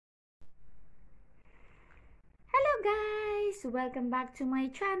guys! Welcome back to my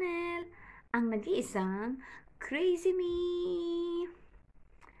channel, ang nag-iisang Crazy Me!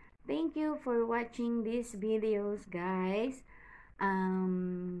 Thank you for watching these videos, guys.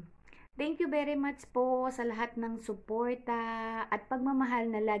 Thank you very much po sa lahat ng suporta at pagmamahal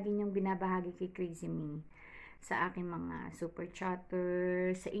na lagi niyong binabahagi kay Crazy Me. Sa aking mga super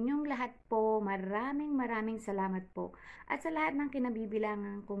chatters, sa inyong lahat po, maraming salamat po. At sa lahat ng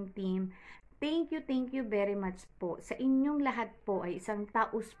kinabibilangan kong team, thank you very much po. Sa inyong lahat po ay isang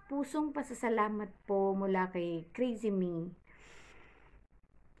taos-pusong pasasalamat po mula kay Crazy Me.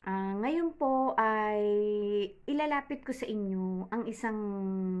 Ngayon po ay ilalapit ko sa inyo ang isang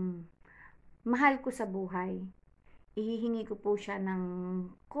mahal ko sa buhay. Ihihingi ko po siya ng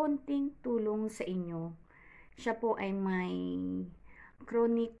konting tulong sa inyo. Siya po ay may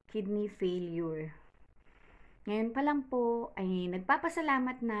chronic kidney failure. Ngayon pa lang po ay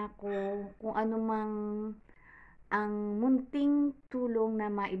nagpapasalamat na ako kung ano mang ang munting tulong na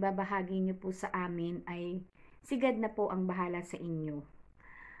maibabahagi niyo po sa amin ay sigad na po ang bahala sa inyo.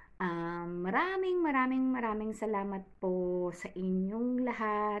 Maraming salamat po sa inyong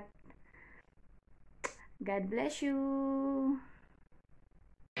lahat. God bless you.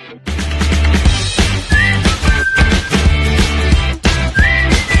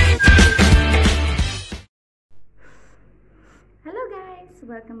 Hello guys!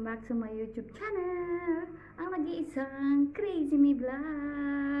 Welcome back to my YouTube channel, ang nag-iisang Crazy Me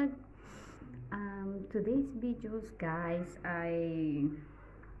Vlog. Today's videos guys ay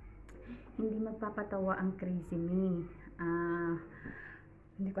hindi magpapatawa ang Crazy Me.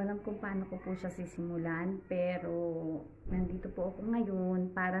 Hindi ko alam kung paano ko po siya sisimulan, pero nandito po ako ngayon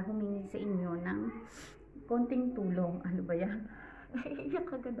para humingi sa inyo ng konting tulong. Ano ba yan?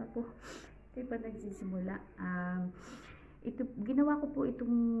 Iyak agad ako. Hindi pa nagsisimula. Ginawa ko po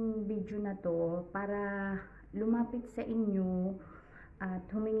itong video na to para lumapit sa inyo at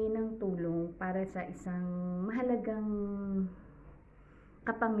humingi ng tulong para sa isang mahalagang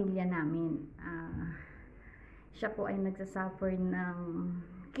kapamilya namin. Siya po ay nagsasuffer ng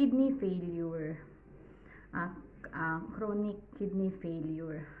kidney failure, chronic kidney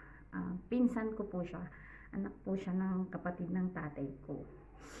failure. Pinsan ko po siya, anak po siya ng kapatid ng tatay ko.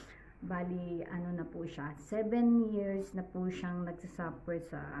 Bali, ano na po siya, 7 years na po siyang nagsasuffer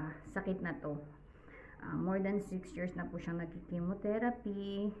sa sakit na to. More than 6 years na po siyang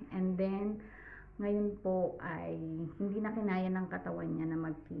nag-chemotherapy, and then ngayon po ay hindi na kinaya ng katawan niya na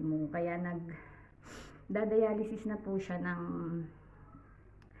mag-chemo, kaya nag-dialysis na po siya ng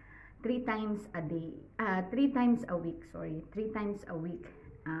 3 times a week.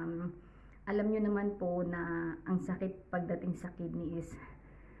 Alam niyo naman po na ang sakit pagdating sa kidney is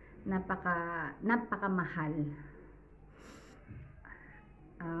napakamahal.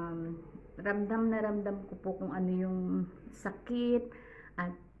 Ramdam ko po kung ano yung sakit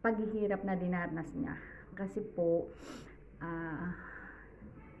at paghihirap na dinanas niya. Kasi po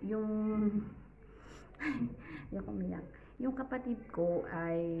yung kapatid ko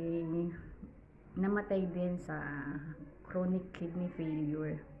ay namatay din sa chronic kidney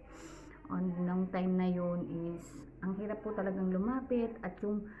failure. Nung time na yun is ang hirap po talagang lumapit, at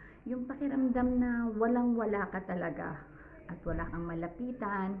yung pakiramdam na walang-wala ka talaga at wala kang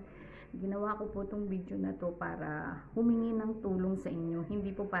malapitan. Ginawa ko po itong video na to para humingi ng tulong sa inyo,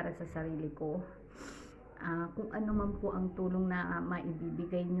 hindi po para sa sarili ko. Kung ano man po ang tulong na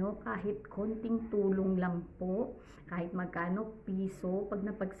maibibigay nyo, kahit konting tulong lang po, kahit magkano piso, pag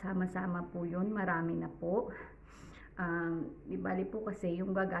napagsama-sama po yun, marami na po. Ibali po kasi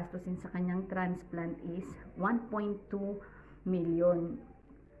yung gagastusin sa kanyang transplant is 1.2 million.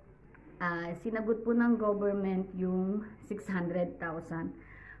 Sinagot po ng government yung 600,000.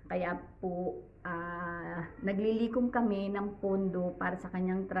 Kaya po naglilikom kami ng pondo para sa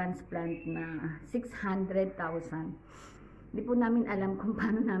kanyang transplant na 600,000. Hindi po namin alam kung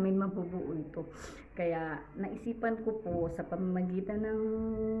paano namin mabubuo ito. Kaya naisipan ko po sa pamamagitan ng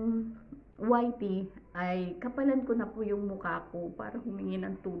YT ay kapalan ko na po yung mukha ko para humingi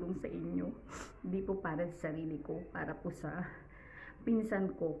ng tulong sa inyo. Hindi po para sa sarili ko, para po sa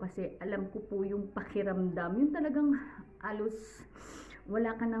pinsan ko, kasi alam ko po yung pakiramdam, yung talagang alos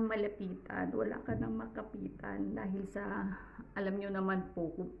wala ka nang malapitan, wala ka nang makapitan, dahil sa, alam nyo naman po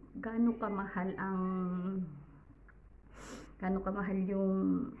kung gaano kamahal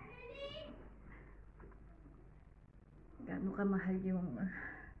yung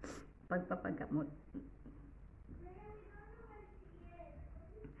pagpapagamot.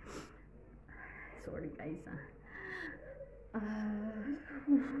 Sorry guys,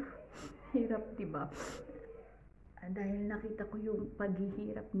 hirap diba? Dahil nakita ko yung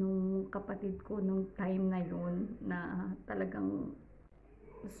paghihirap nung kapatid ko nung time na yun, na talagang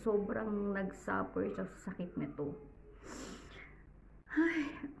sobrang nag-suffer siya sa sakit nito. Ay,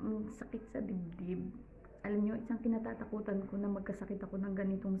 ang sakit sa dibdib. Alam nyo, isang kinatatakutan ko na magkasakit ako ng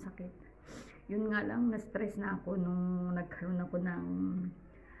ganitong sakit. Yun nga lang, na-stress na ako nung nagkaroon ako ng,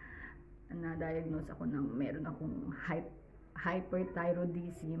 na-diagnose ako ng meron akong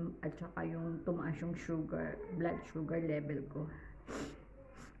hyperthyroidism at saka yung tumaas yung sugar, blood sugar level ko.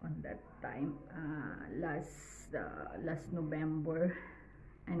 On that time, last November.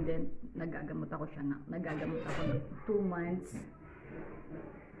 And then, nagagamot ako ng 2 months.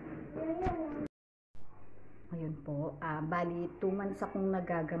 Ayun po, bali 2 months akong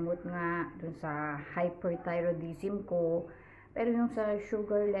nagagamot nga dun sa hyperthyroidism ko. Pero yung sa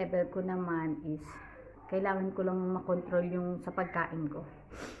sugar level ko naman is, kailangan ko lang makontrol yung sa pagkain ko.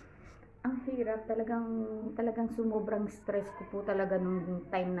 Ang hirap, talagang sumubrang stress ko po talaga nung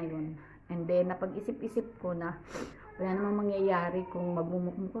time na yun. And then, napag-isip-isip ko na, wala namang mangyayari kung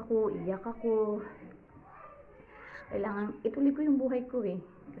magmumukmuk ako, iyak ako. Kailangan ituloy ko yung buhay ko eh.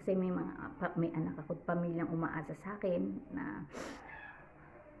 Kasi may anak ako at pamilyang umaasa sa akin na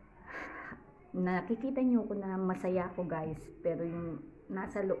nakikita nyo ko na masaya ako guys. Pero yung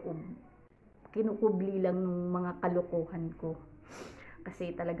nasa loob, kinukubli lang ng mga kalokohan ko.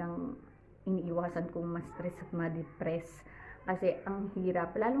 Kasi talagang iniiwasan kong ma-stress at ma-depress. Kasi ang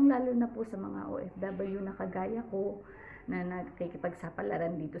hirap, lalong-lalo na po sa mga OFW na kagaya ko, na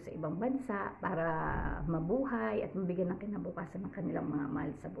nakikipagsapalaran dito sa ibang bansa para mabuhay at mabigyan ng kinabukasan ng kanilang mga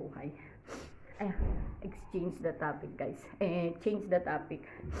mahal sa buhay. Ayan, exchange the topic guys. Change the topic.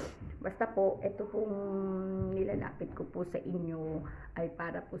 Basta po, ito pong nilalapit ko po sa inyo ay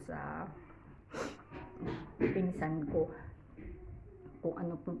para po sa pinsan ko. Kung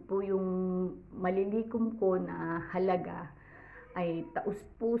ano po yung malilikom ko na halaga, ay taos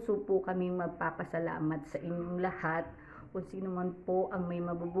puso po kami magpapasalamat sa inyong lahat. Kung sino man po ang may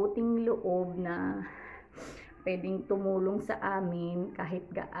mabubuting loob na pwedeng tumulong sa amin,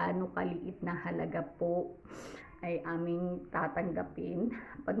 kahit gaano kaliit na halaga po, ay aming tatanggapin.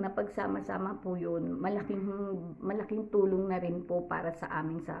 Pag napagsama-sama po yun, malaking tulong na rin po para sa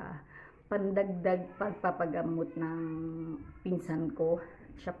amin sa pandagdag pagpapagamot ng pinsan ko.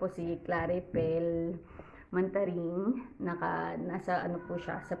 Siya po si Clarifel mantaring, nasa ano po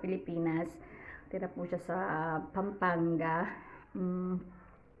siya, sa Pilipinas. Tira po siya sa Pampanga.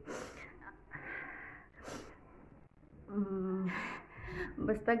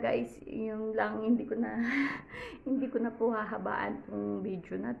 Basta guys, yung lang hindi ko na po hahabaan tong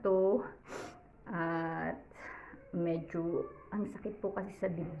video na to. At medyo ang sakit po kasi sa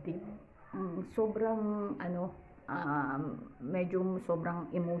dibdib. Sobrang medyo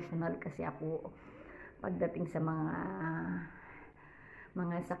sobrang emotional kasi ako pagdating sa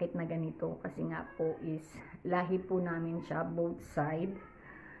mga sakit na ganito, kasi nga po is lahi po namin siya, both side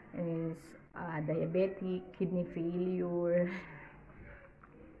is diabetic, kidney failure.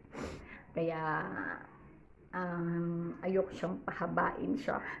 Kaya ayok siyang pahabain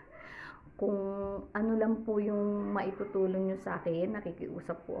siya. Kung ano lang po yung maitutulong nyo sa akin,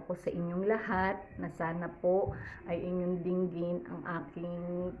 nakikiusap po ako sa inyong lahat na sana po ay inyong dinggin ang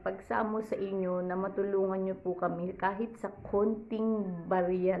aking pagsamo sa inyo, na matulungan nyo po kami kahit sa konting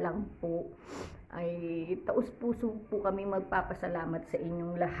barya lang po. Ay taos puso po kami magpapasalamat sa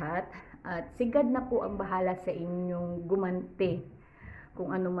inyong lahat, at sigad na po ang bahala sa inyong gumante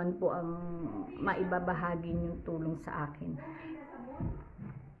kung ano man po ang maibabahagi nyong tulong sa akin.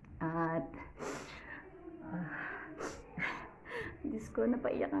 At Diyos ko,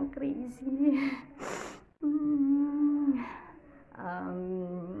 napaiyak ang crazy.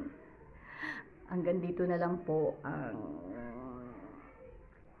 Hanggang dito na lang po ang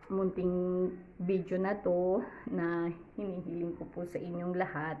munting video na to, na hinihiling ko po sa inyong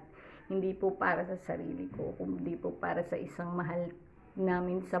lahat. Hindi po para sa sarili ko, kundi po para sa isang mahal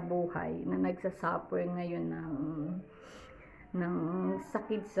namin sa buhay na nagsasuffer ngayon ng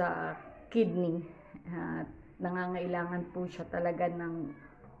sakit sa kidney, at nangangailangan po siya talaga ng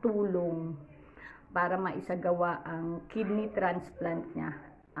tulong para maisagawa ang kidney transplant niya.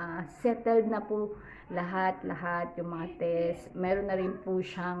 Settled na po lahat yung mga test. Meron na rin po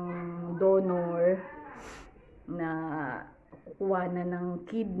siyang donor na kukuha na ng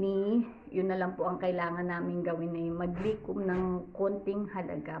kidney. Yun na lang po ang kailangan namin gawin, ay maglikom ng konting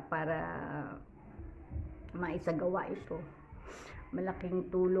halaga para maisagawa ito. Malaking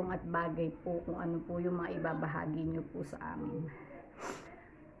tulong at bagay po kung ano po yung maibabahagi nyo po sa amin.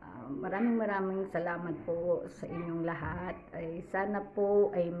 Maraming salamat po sa inyong lahat. Ay sana po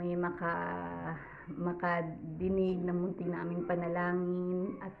ay may makadinig ng munti naming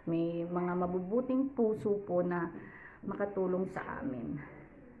panalangin at may mga mabubuting puso po na makatulong sa amin.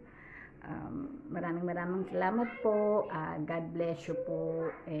 Maraming salamat po. God bless you po,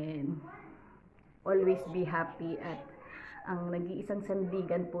 and always be happy. At ang nag-iisang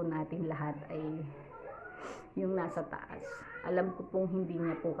sandigan po natin lahat ay yung nasa taas. Alam ko pong hindi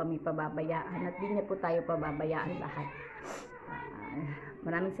niya po kami pababayaan at hindi niya po tayo pababayaan lahat.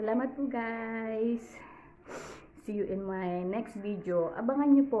 Maraming salamat po, guys. See you in my next video.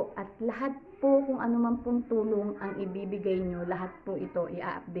 Abangan nyo po, at lahat po kung ano man pong tulong ang ibibigay nyo, lahat po ito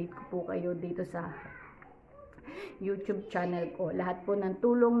i-update ko po kayo dito sa YouTube channel ko. Lahat po ng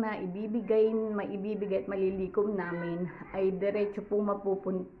tulong na maibibigay at malilikom namin ay diretso po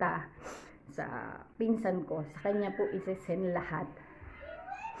mapupunta sa pinsan ko. Sa kanya po isesend lahat.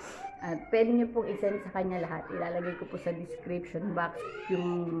 At pwede nyo pong isend sa kanya lahat. Ilalagay ko po sa description box yung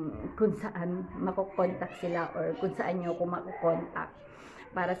kung saan makukontak sila or kung saan nyo ako makukontak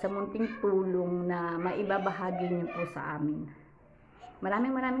para sa munting tulong na maibabahagi nyo po sa amin.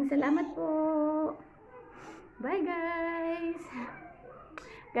 Maraming salamat po. Bye, guys.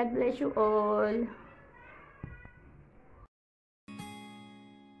 God bless you all.